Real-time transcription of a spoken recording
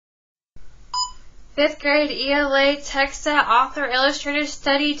5th grade ELA text set author illustrator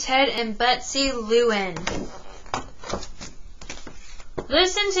study Ted and Betsy Lewin.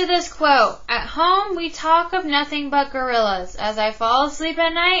 Listen to this quote. At home, we talk of nothing but gorillas. As I fall asleep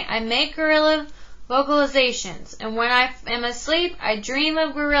at night, I make gorilla vocalizations. And when I am asleep, I dream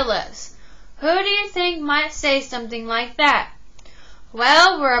of gorillas. Who do you think might say something like that?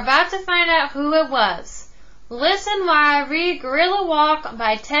 Well, we're about to find out who it was. Listen while I read Gorilla Walk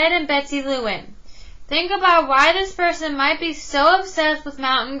by Ted and Betsy Lewin. Think about why this person might be so obsessed with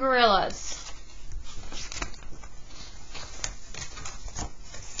mountain gorillas.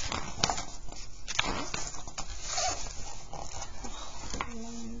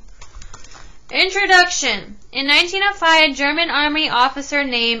 Introduction. In 1905, a German army officer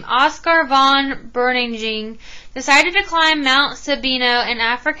named Oskar von Berningen decided to climb Mount Sabino in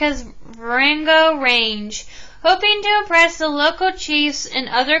Africa's Varango Range, hoping to impress the local chiefs and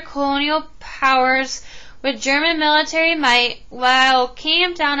other colonial powers with German military might. While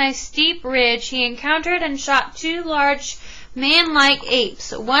camped on a steep ridge, he encountered and shot two large man-like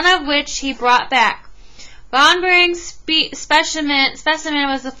apes, one of which he brought back. Von Bering's specimen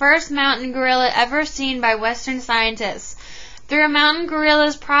was the first mountain gorilla ever seen by Western scientists. Though mountain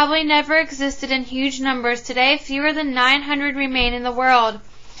gorillas probably never existed in huge numbers, today fewer than 900 remain in the world.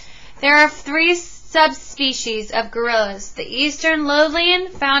 There are three subspecies of gorillas: the eastern lowland,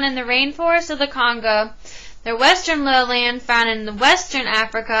 found in the rainforest of the Congo, the western lowland, found in the western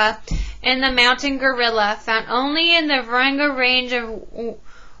Africa, and the mountain gorilla, found only in the Varango range of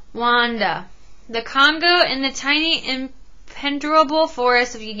Rwanda, the Congo, and the tiny impenetrable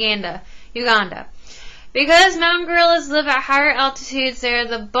forests of Uganda. Because mountain gorillas live at higher altitudes, they are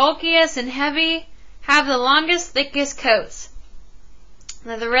the bulkiest and have the longest, thickest coats.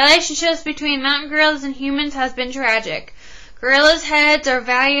 Now, the relationships between mountain gorillas and humans has been tragic. Gorillas' heads are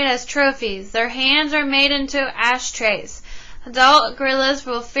valued as trophies. Their hands are made into ashtrays. Adult gorillas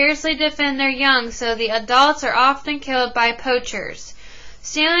will fiercely defend their young, so the adults are often killed by poachers,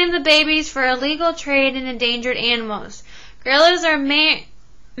 stealing the babies for illegal trade in endangered animals. Gorillas are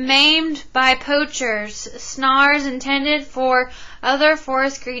maimed by poachers, snares intended for other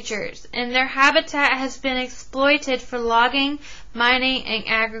forest creatures, and their habitat has been exploited for logging, mining, and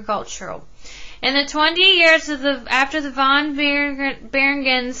agricultural. In the 20 years after the von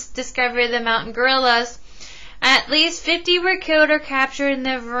Beringen's discovery of the mountain gorillas, at least 50 were killed or captured in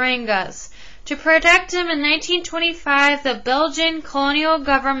the Varangas. To protect them, in 1925, the Belgian colonial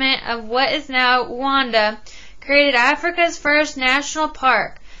government of what is now Rwanda created Africa's first national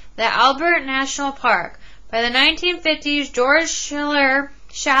park, the Albert National Park. By the 1950s, George Schaller,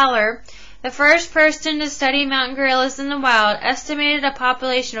 the first person to study mountain gorillas in the wild, estimated a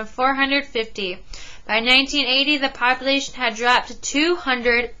population of 450. By 1980, the population had dropped to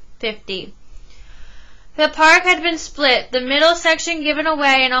 250. The park had been split, the middle section given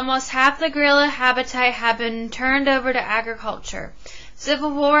away, and almost half the gorilla habitat had been turned over to agriculture.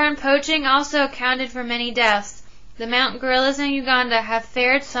 Civil war and poaching also accounted for many deaths. The mountain gorillas in Uganda have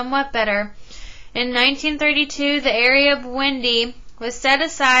fared somewhat better. In 1932, the area of Bwindi was set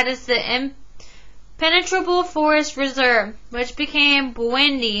aside as the Impenetrable Forest Reserve, which became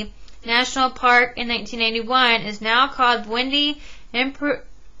Bwindi National Park in 1981, is now called Bwindi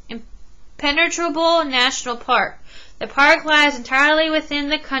Impenetrable National Park. The park lies entirely within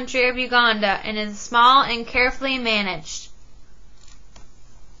the country of Uganda and is small and carefully managed.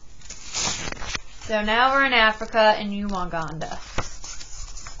 So now we're in Africa in Uganda.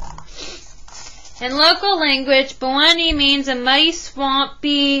 In local language, Bwindi means a muddy,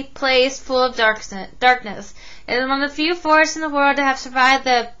 swampy place full of darkness. It is one of the few forests in the world to have survived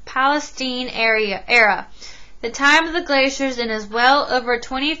the Palestine era, the time of the glaciers, and is well over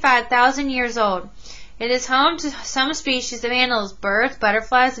 25,000 years old. It is home to some species of animals, birds,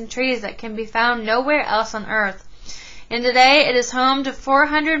 butterflies, and trees that can be found nowhere else on Earth. And today it is home to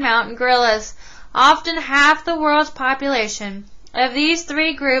 400 mountain gorillas, often half the world's population. Of these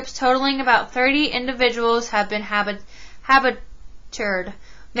three groups, totaling about 30 individuals, have been habitured,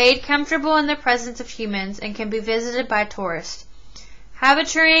 made comfortable in the presence of humans, and can be visited by tourists.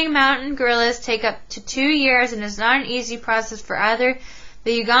 Habituating mountain gorillas take up to 2 years and is not an easy process for either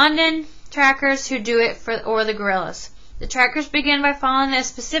the Ugandan trackers who do it or the gorillas. The trackers begin by following a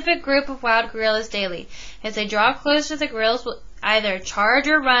specific group of wild gorillas daily. As they draw closer, the gorillas will either charge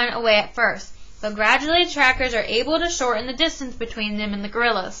or run away at first, but gradually trackers are able to shorten the distance between them and the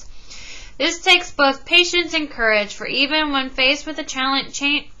gorillas. This takes both patience and courage, for even when faced with a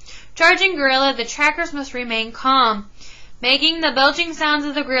charging gorilla, the trackers must remain calm, making the belching sounds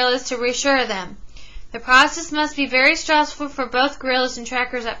of the gorillas to reassure them. The process must be very stressful for both gorillas and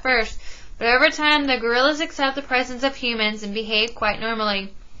trackers at first, but over time the gorillas accept the presence of humans and behave quite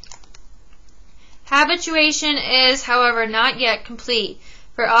normally. Habituation is, however, not yet complete,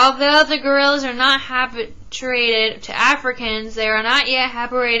 for although the gorillas are not habituated to Africans, they are not yet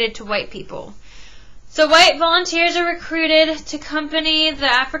habituated to white people. So white volunteers are recruited to accompany the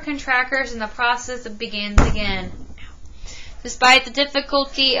African trackers, and the process begins again. Despite the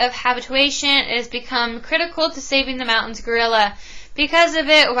difficulty of habituation, it has become critical to saving the mountains gorilla. Because of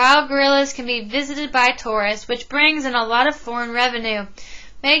it, wild gorillas can be visited by tourists, which brings in a lot of foreign revenue,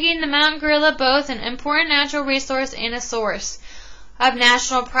 making the mountain gorilla both an important natural resource and a source of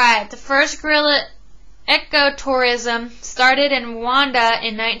national pride. The first gorilla ecotourism, started in Rwanda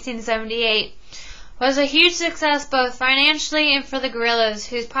in 1978, was a huge success both financially and for the gorillas,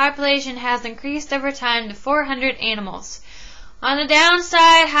 whose population has increased over time to 400 animals. On the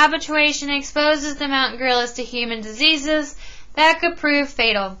downside, habituation exposes the mountain gorillas to human diseases that could prove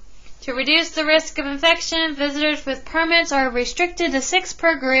fatal. To reduce the risk of infection, visitors with permits are restricted to 6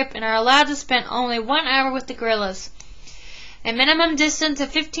 per group and are allowed to spend only 1 hour with the gorillas. A minimum distance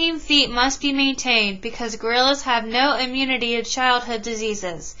of 15 feet must be maintained because gorillas have no immunity to childhood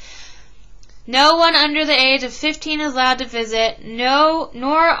diseases. No one under the age of 15 is allowed to visit,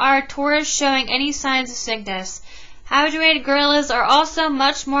 nor are tourists showing any signs of sickness. Habituated gorillas are also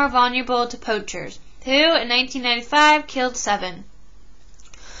much more vulnerable to poachers, who in 1995 killed 7.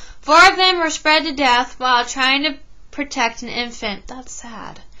 4 of them were spread to death while trying to protect an infant. That's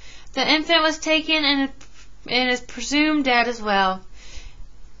sad. The infant was taken and is presumed dead as well.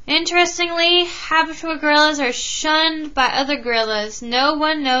 Interestingly, habitual gorillas are shunned by other gorillas. No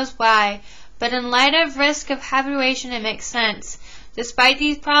one knows why, but in light of risk of habituation, it makes sense. Despite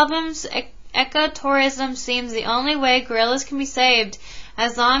these problems, ecotourism seems the only way gorillas can be saved.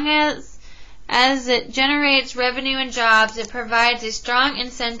 As long as it generates revenue and jobs, it provides a strong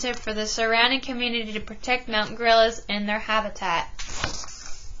incentive for the surrounding community to protect mountain gorillas and their habitat.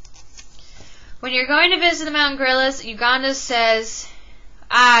 When you're going to visit the mountain gorillas, Uganda says,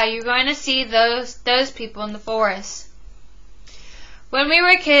 you're going to see those people in the forest. When we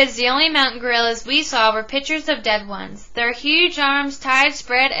were kids, the only mountain gorillas we saw were pictures of dead ones. Their huge arms tied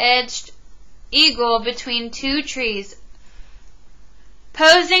spread-edged eagle between 2 trees,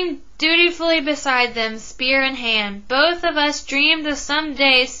 posing dutifully beside them, spear in hand. Both of us dreamed of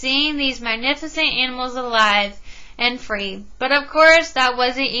someday seeing these magnificent animals alive and free. But of course, that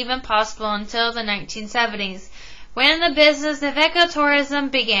wasn't even possible until the 1970s, when the business of ecotourism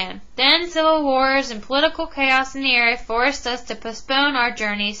began. Then civil wars and political chaos in the area forced us to postpone our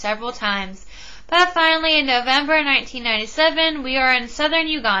journey several times. But finally, in November 1997, we are in southern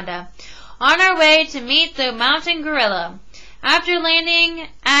Uganda, on our way to meet the mountain gorilla. After landing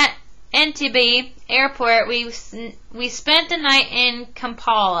at Entebbe Airport, we spent the night in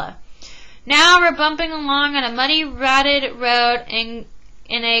Kampala. Now we're bumping along on a muddy, rutted road in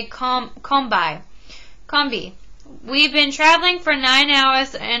a combi. We've been traveling for 9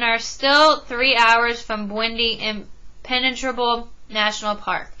 hours and are still 3 hours from Bwindi Impenetrable National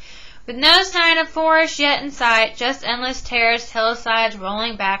Park. With no sign of forest yet in sight, just endless terraced hillsides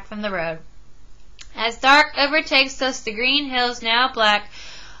rolling back from the road. As dark overtakes us, the green hills, now black,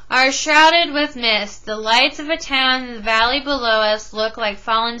 are shrouded with mist. The lights of a town in the valley below us look like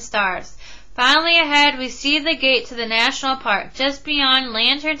fallen stars. Finally ahead, we see the gate to the national park. Just beyond,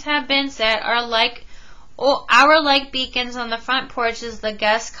 lanterns have been set, our like beacons on the front porches of the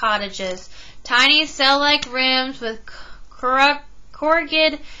guest cottages. Tiny cell-like rooms with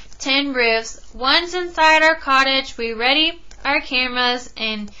corrugated tin roofs. Once inside our cottage, we ready our cameras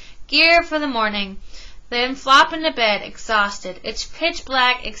and gear for the morning. Then flop into bed, exhausted. It's pitch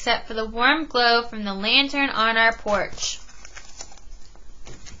black except for the warm glow from the lantern on our porch.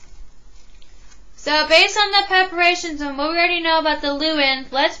 So based on the preparations and what we already know about the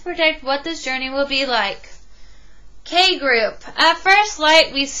Luwin, let's predict what this journey will be like. K Group. At first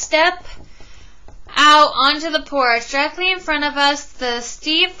light, we step out onto the porch. Directly in front of us, the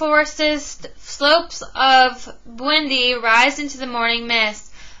steep forested slopes of Bwindi rise into the morning mist.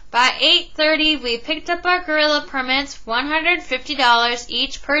 By 8:30, we picked up our gorilla permits, $150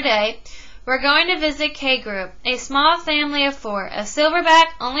 each per day. We're going to visit K Group, a small family of 4. A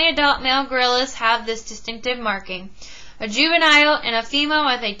silverback, only adult male gorillas have this distinctive marking. A juvenile and a female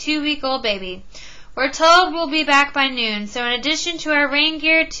with a 2-week-old baby. We're told we'll be back by noon, so in addition to our rain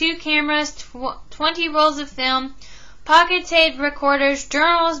gear, 2 cameras, 20 rolls of film, pocket tape recorders,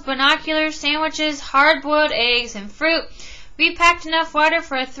 journals, binoculars, sandwiches, hard-boiled eggs, and fruit, we packed enough water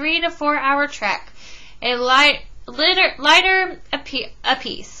for a 3 to 4 hour trek. A liter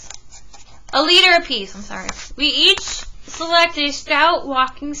apiece. We each select a stout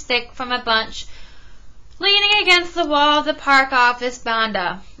walking stick from a bunch leaning against the wall of the park office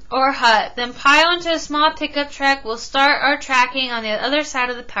banda or hut, then pile into a small pickup truck. We'll start our tracking on the other side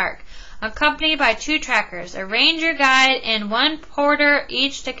of the park, accompanied by 2 trackers, a ranger guide, and 1 porter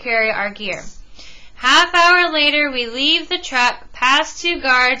each to carry our gear. Half hour later, we leave the truck, pass 2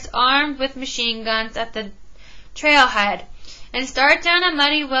 guards armed with machine guns at the trailhead, and start down a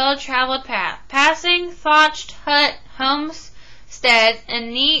muddy, well-traveled path, passing thatched hut homesteads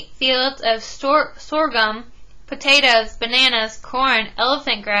and neat fields of sorghum, potatoes, bananas, corn,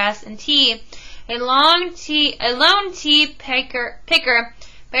 elephant grass, and tea. A lone tea picker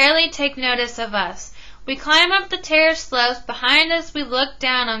barely take notice of us. We climb up the terrace slopes. Behind us we look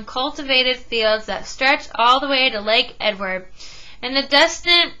down on cultivated fields that stretch all the way to Lake Edward and the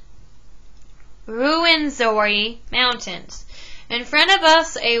distant Ruwenzori Mountains. In front of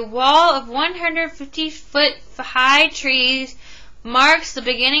us, a wall of 150-foot-high trees marks the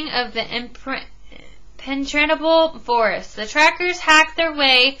beginning of the impenetrable forest. The trackers hack their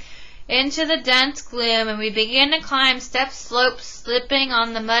way into the dense gloom, and we begin to climb steep slopes, slipping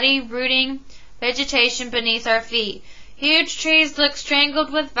on the muddy, rooting vegetation beneath our feet. Huge trees look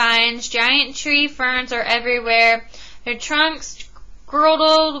strangled with vines. Giant tree ferns are everywhere, their trunks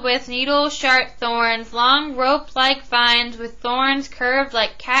girdled with needle-sharp thorns. Long rope-like vines with thorns curved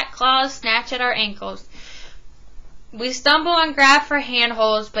like cat claws snatch at our ankles. We stumble and grab for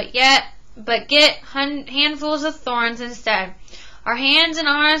handholds, but get handfuls of thorns instead. Our hands and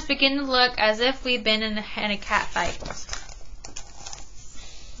arms begin to look as if we've been in a cat fight.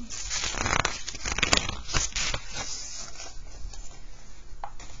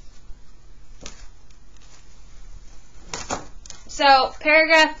 So,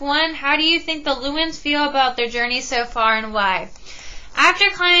 paragraph 1, how do you think the Lewins feel about their journey so far and why? After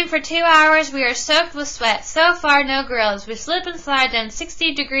climbing for 2 hours, we are soaked with sweat. So far, no grills. We slip and slide down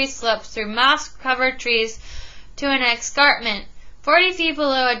 60-degree slopes through moss-covered trees to an escarpment. 40 feet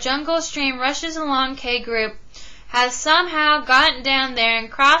below, a jungle stream rushes along. K Group has somehow gotten down there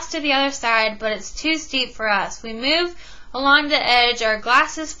and crossed to the other side, but it's too steep for us. We move along the edge, our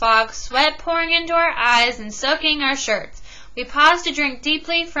glasses fogged, sweat pouring into our eyes and soaking our shirts. We pause to drink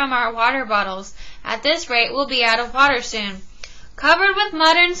deeply from our water bottles. At this rate, we'll be out of water soon. Covered with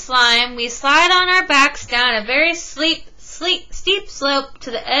mud and slime, we slide on our backs down a very steep slope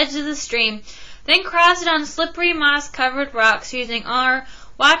to the edge of the stream, then cross it on slippery moss-covered rocks using our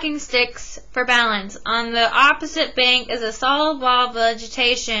walking sticks for balance. On the opposite bank is a solid wall of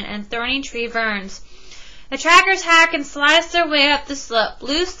vegetation and thorny tree ferns. The trackers hack and slice their way up the slope,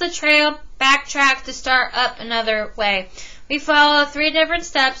 loose the trail, backtrack to start up another way. We follow 3 different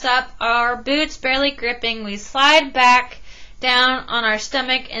steps up, our boots barely gripping. We slide back down on our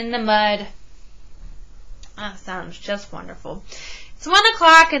stomach in the mud. That sounds just wonderful. It's 1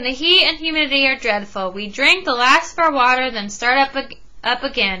 o'clock and the heat and humidity are dreadful. We drink the last of our water, then start up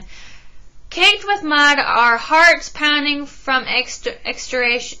again. Caked with mud, our hearts pounding from exertion,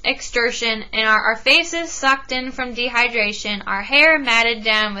 and our faces sucked in from dehydration, our hair matted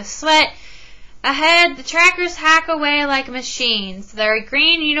down with sweat. Ahead, the trackers hack away like machines, their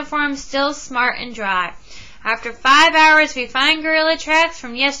green uniforms still smart and dry. After 5 hours, we find gorilla tracks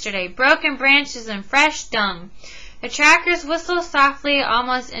from yesterday, broken branches and fresh dung. The trackers whistle softly,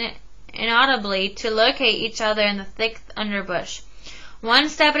 almost inaudibly, to locate each other in the thick underbush. 1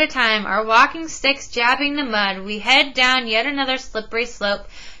 step at a time, our walking sticks jabbing the mud, we head down yet another slippery slope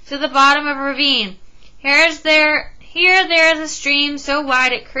to the bottom of a ravine. Here there is a stream so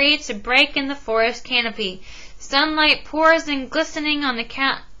wide it creates a break in the forest canopy. Sunlight pours in glistening on the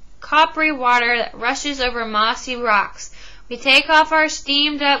coppery water that rushes over mossy rocks. We take off our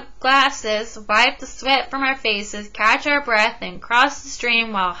steamed-up glasses, wipe the sweat from our faces, catch our breath, and cross the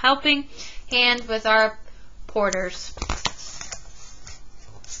stream while helping hand with our porters.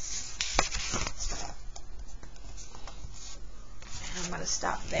 I'm going to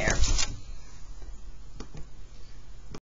stop there.